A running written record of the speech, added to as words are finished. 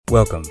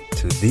Welcome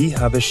to the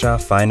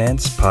Habesha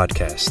Finance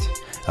Podcast,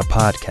 a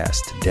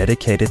podcast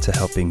dedicated to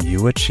helping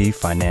you achieve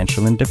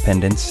financial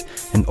independence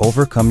and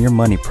overcome your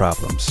money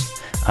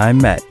problems. I'm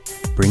Matt,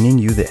 bringing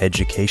you the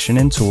education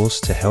and tools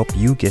to help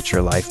you get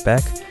your life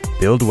back,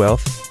 build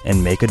wealth,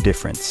 and make a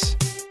difference.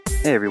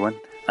 Hey everyone,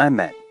 I'm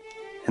Matt,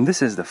 and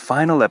this is the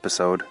final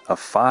episode of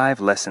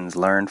 5 lessons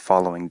learned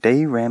following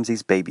Dave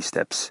Ramsey's baby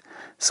steps,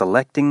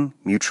 selecting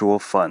mutual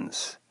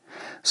funds.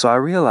 So I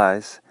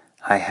realize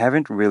I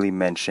haven't really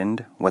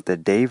mentioned what the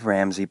Dave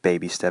Ramsey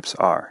baby steps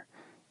are,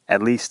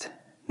 at least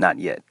not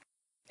yet.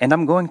 And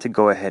I'm going to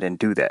go ahead and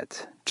do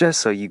that, just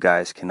so you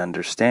guys can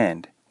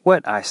understand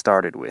what I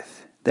started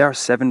with. There are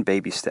 7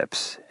 baby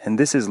steps, and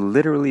this is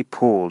literally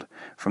pulled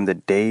from the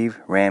Dave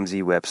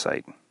Ramsey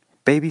website.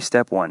 Baby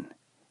step 1,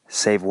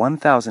 save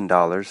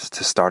 $1,000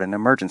 to start an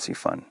emergency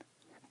fund.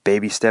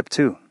 Baby step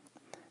 2,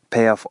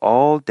 pay off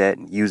all debt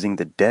using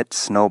the debt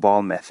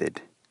snowball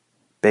method.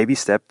 Baby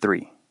step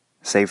 3,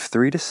 save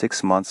 3 to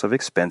 6 months of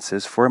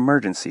expenses for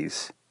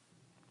emergencies.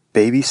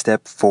 Baby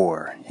step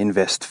 4,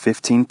 invest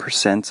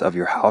 15% of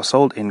your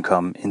household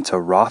income into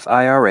Roth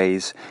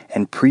IRAs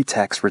and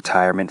pre-tax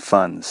retirement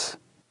funds.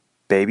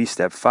 Baby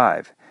step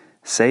 5,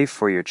 save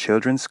for your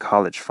children's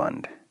college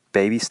fund.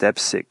 Baby step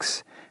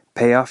 6,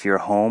 pay off your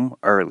home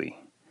early.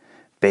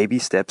 Baby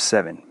step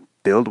 7,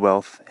 build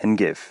wealth and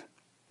give.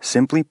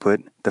 Simply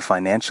put, the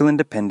financial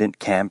independent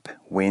camp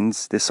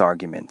wins this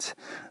argument.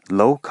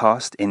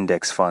 Low-cost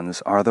index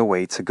funds are the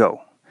way to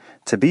go.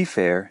 To be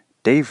fair,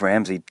 Dave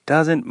Ramsey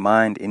doesn't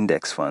mind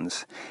index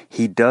funds.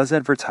 He does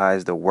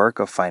advertise the work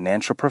of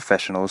financial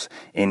professionals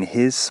in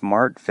his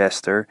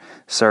SmartVestor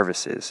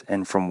services,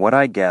 and from what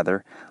I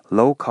gather,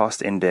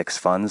 low-cost index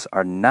funds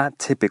are not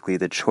typically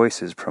the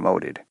choices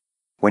promoted.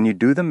 When you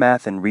do the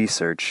math and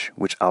research,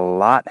 which a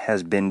lot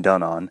has been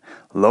done on,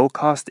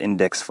 low-cost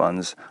index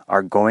funds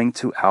are going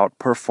to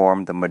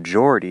outperform the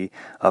majority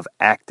of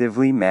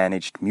actively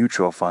managed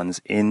mutual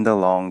funds in the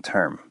long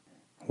term.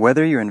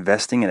 Whether you're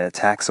investing in a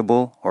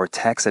taxable or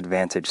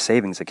tax-advantaged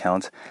savings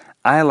account,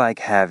 I like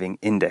having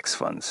index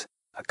funds.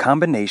 A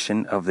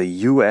combination of the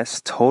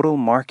U.S. Total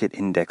Market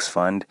Index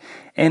Fund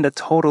and a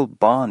Total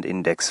Bond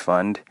Index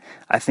Fund,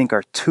 I think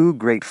are 2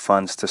 great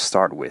funds to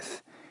start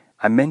with.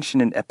 I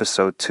mentioned in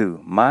episode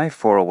 2, my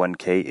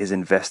 401k is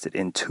invested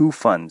in 2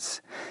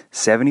 funds,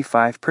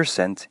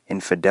 75% in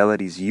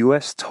Fidelity's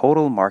U.S.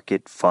 Total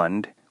Market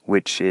Fund,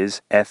 which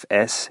is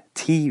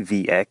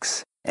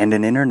FSTVX, and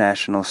an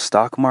international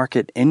stock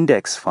market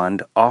index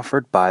fund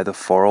offered by the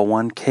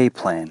 401k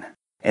plan.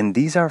 And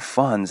these are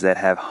funds that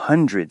have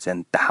hundreds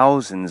and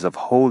thousands of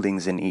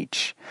holdings in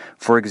each.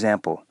 For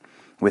example,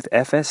 with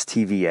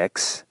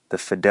FSTVX, the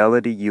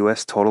Fidelity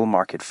U.S. Total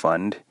Market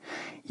Fund,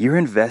 you're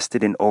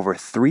invested in over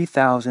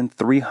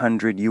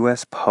 3,300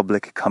 U.S.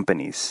 public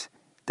companies.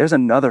 There's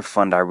another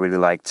fund I really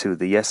like too,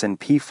 the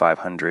S&P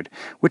 500,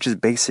 which is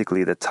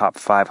basically the top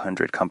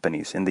 500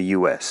 companies in the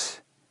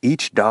U.S.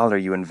 Each dollar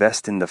you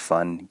invest in the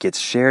fund gets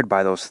shared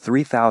by those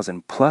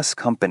 3,000 plus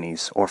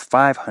companies or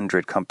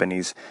 500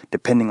 companies,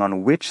 depending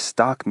on which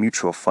stock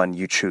mutual fund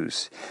you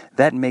choose.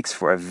 That makes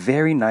for a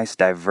very nice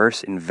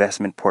diverse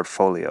investment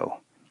portfolio.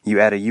 You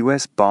add a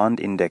U.S. bond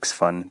index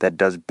fund that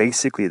does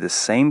basically the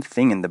same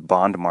thing in the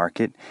bond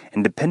market,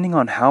 and depending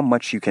on how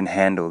much you can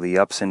handle the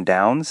ups and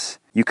downs,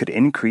 you could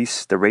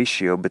increase the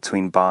ratio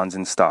between bonds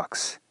and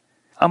stocks.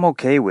 I'm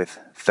okay with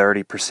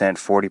 30%,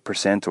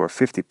 40%, or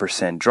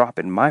 50% drop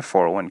in my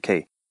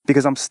 401k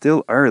because I'm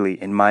still early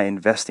in my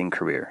investing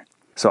career.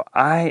 So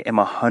I am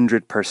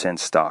 100%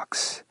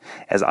 stocks.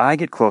 As I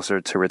get closer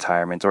to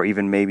retirement, or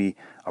even maybe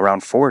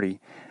around 40,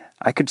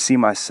 I could see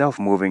myself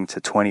moving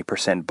to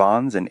 20%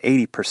 bonds and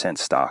 80%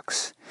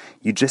 stocks.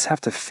 You just have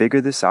to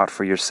figure this out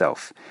for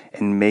yourself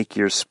and make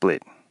your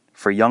split.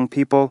 For young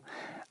people,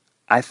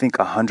 I think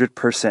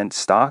 100%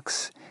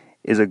 stocks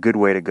is a good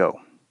way to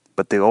go.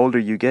 But the older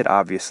you get,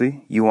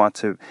 obviously, you want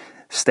to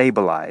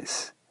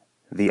stabilize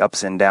the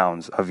ups and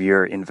downs of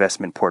your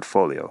investment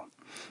portfolio.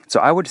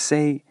 So I would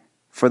say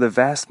for the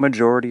vast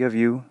majority of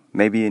you,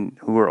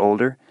 who are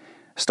older,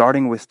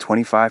 starting with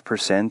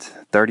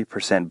 25%,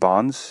 30%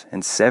 bonds,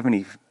 and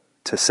 70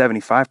 to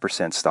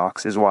 75%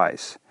 stocks is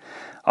wise.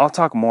 I'll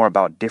talk more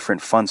about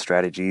different fund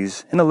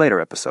strategies in a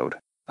later episode.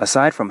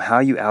 Aside from how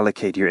you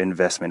allocate your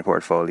investment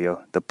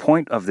portfolio, the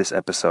point of this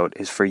episode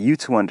is for you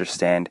to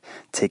understand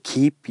to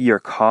keep your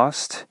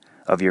cost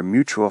of your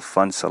mutual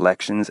fund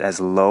selections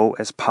as low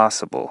as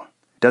possible.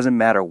 Doesn't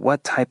matter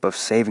what type of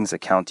savings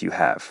account you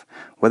have,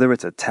 whether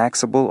it's a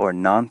taxable or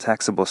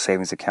non-taxable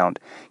savings account,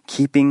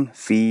 keeping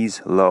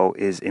fees low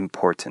is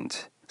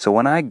important. So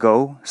when I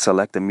go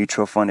select a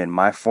mutual fund in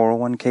my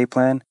 401k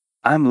plan,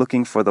 I'm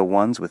looking for the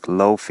ones with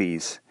low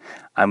fees.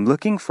 I'm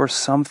looking for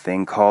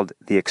something called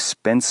the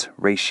expense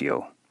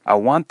ratio. I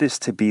want this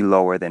to be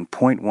lower than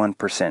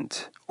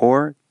 0.1%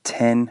 or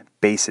 10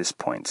 basis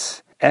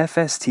points.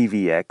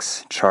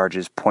 FSTVX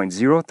charges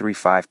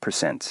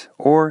 0.035%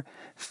 or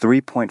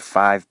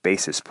 3.5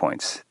 basis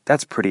points.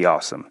 That's pretty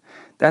awesome.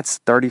 That's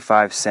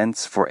 35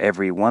 cents for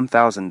every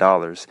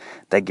 $1,000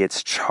 that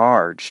gets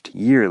charged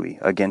yearly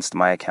against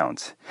my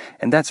account.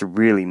 And that's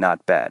really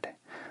not bad.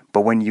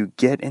 But when you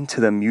get into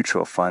the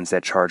mutual funds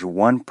that charge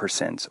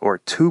 1% or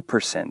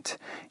 2%,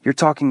 you're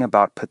talking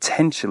about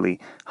potentially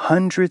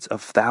hundreds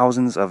of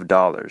thousands of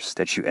dollars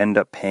that you end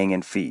up paying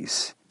in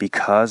fees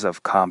because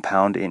of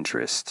compound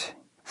interest.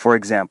 For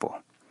example,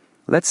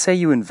 let's say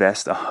you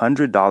invest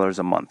 $100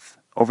 a month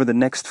over the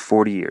next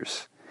 40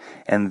 years.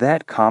 And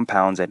that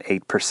compounds at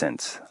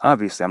 8%.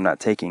 Obviously, I'm not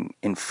taking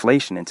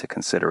inflation into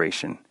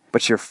consideration,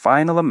 but your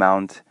final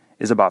amount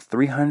is about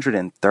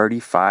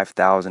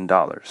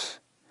 $335,000.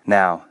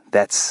 Now,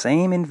 that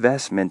same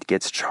investment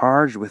gets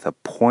charged with a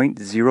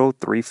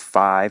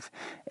 0.035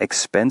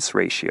 expense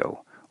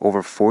ratio.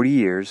 Over 40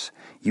 years,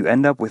 you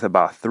end up with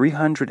about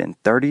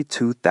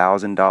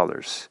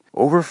 $332,000.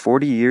 Over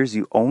 40 years,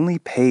 you only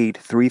paid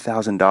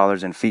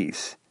 $3,000 in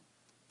fees.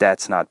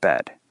 That's not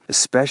bad,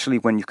 especially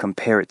when you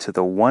compare it to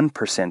the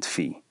 1%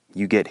 fee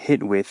you get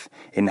hit with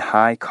in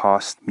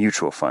high-cost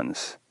mutual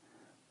funds.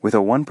 With a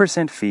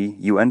 1% fee,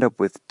 you end up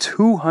with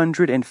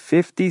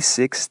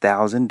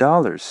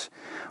 $256,000.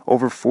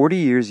 Over 40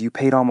 years, you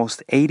paid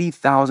almost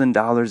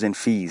 $80,000 in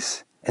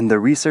fees. And the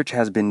research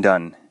has been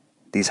done.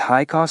 These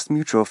high-cost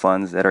mutual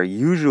funds that are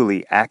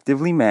usually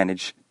actively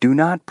managed do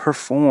not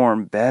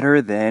perform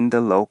better than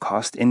the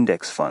low-cost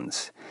index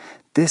funds.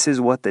 This is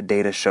what the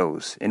data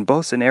shows. In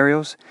both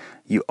scenarios,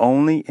 you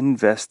only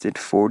invested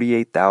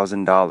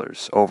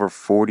 $48,000 over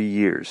 40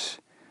 years.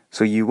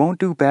 So you won't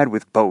do bad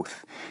with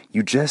both.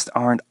 You just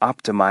aren't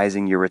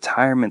optimizing your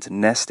retirement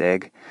nest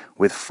egg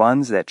with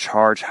funds that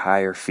charge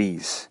higher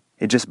fees.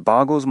 It just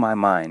boggles my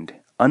mind.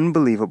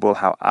 Unbelievable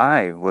how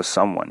I was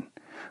someone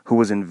who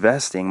was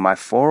investing my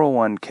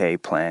 401k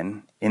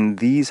plan in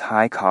these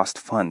high-cost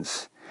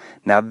funds.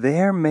 Now,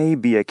 there may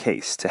be a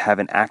case to have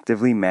an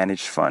actively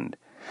managed fund,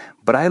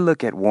 but I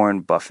look at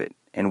Warren Buffett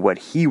and what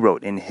he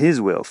wrote in his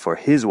will for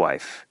his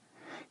wife.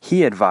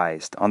 He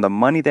advised on the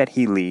money that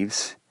he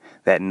leaves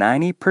that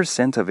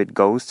 90% of it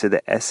goes to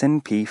the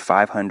S&P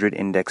 500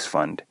 index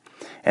fund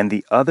and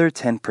the other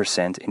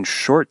 10% in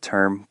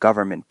short-term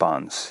government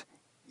bonds.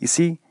 You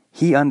see,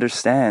 he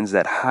understands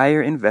that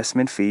higher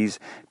investment fees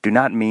do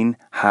not mean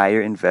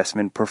higher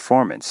investment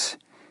performance.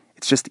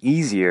 It's just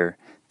easier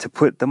to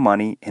put the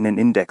money in an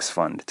index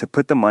fund, to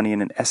put the money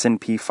in an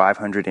S&P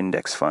 500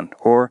 index fund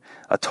or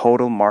a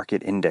total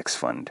market index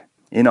fund.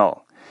 In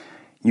all,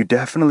 you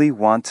definitely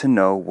want to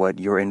know what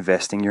you're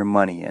investing your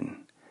money in.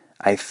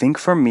 I think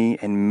for me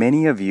and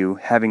many of you,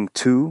 having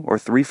 2 or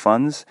 3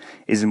 funds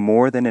is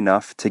more than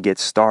enough to get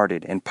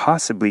started and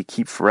possibly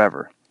keep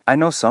forever. I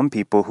know some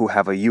people who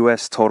have a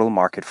U.S. total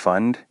market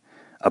fund,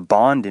 a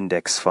bond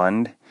index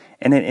fund,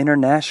 and an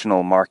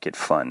international market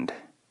fund.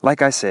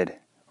 Like I said,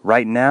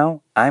 right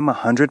now, I'm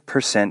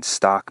 100%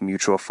 stock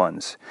mutual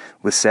funds,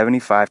 with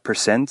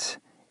 75%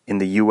 in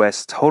the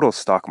U.S. total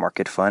stock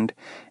market fund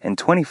and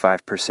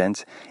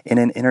 25% in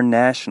an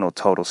international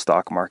total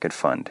stock market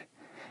fund.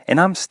 And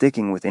I'm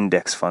sticking with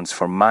index funds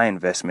for my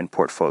investment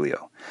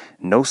portfolio.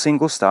 No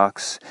single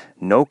stocks,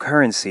 no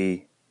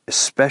currency,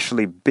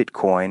 especially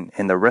Bitcoin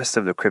and the rest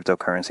of the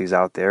cryptocurrencies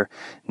out there,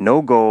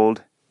 no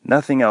gold,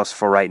 nothing else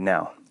for right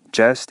now,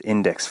 just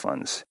index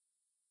funds.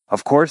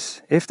 Of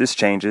course, if this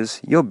changes,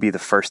 you'll be the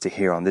first to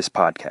hear on this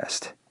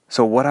podcast.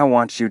 So what I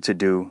want you to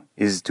do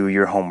is do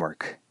your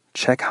homework.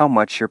 Check how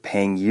much you're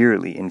paying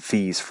yearly in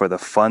fees for the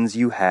funds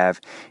you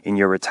have in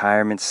your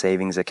retirement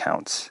savings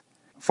accounts.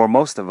 For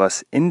most of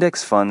us,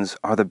 index funds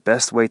are the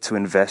best way to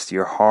invest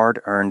your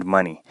hard-earned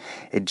money.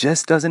 It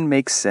just doesn't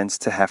make sense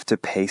to have to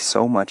pay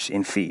so much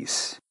in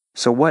fees.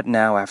 So what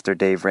now after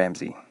Dave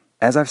Ramsey?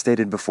 As I've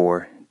stated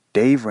before,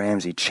 Dave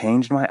Ramsey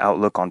changed my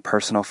outlook on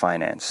personal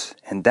finance,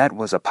 and that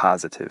was a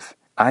positive.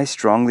 I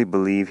strongly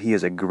believe he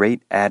is a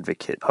great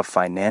advocate of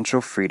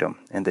financial freedom,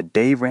 and the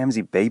Dave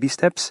Ramsey baby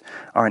steps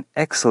are an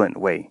excellent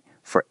way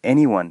for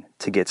anyone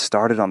to get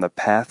started on the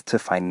path to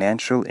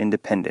financial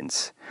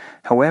independence.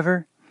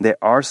 However, there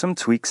are some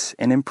tweaks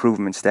and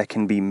improvements that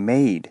can be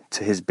made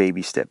to his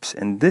baby steps,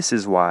 and this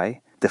is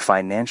why the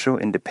financial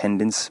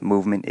independence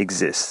movement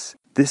exists.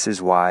 This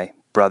is why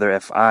Brother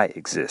FI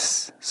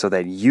exists, so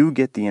that you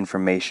get the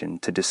information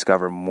to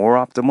discover more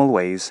optimal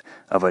ways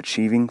of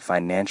achieving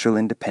financial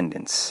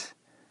independence.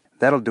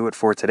 That'll do it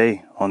for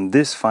today on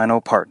this final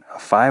part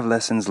of 5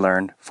 lessons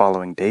learned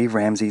following Dave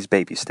Ramsey's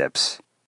baby steps.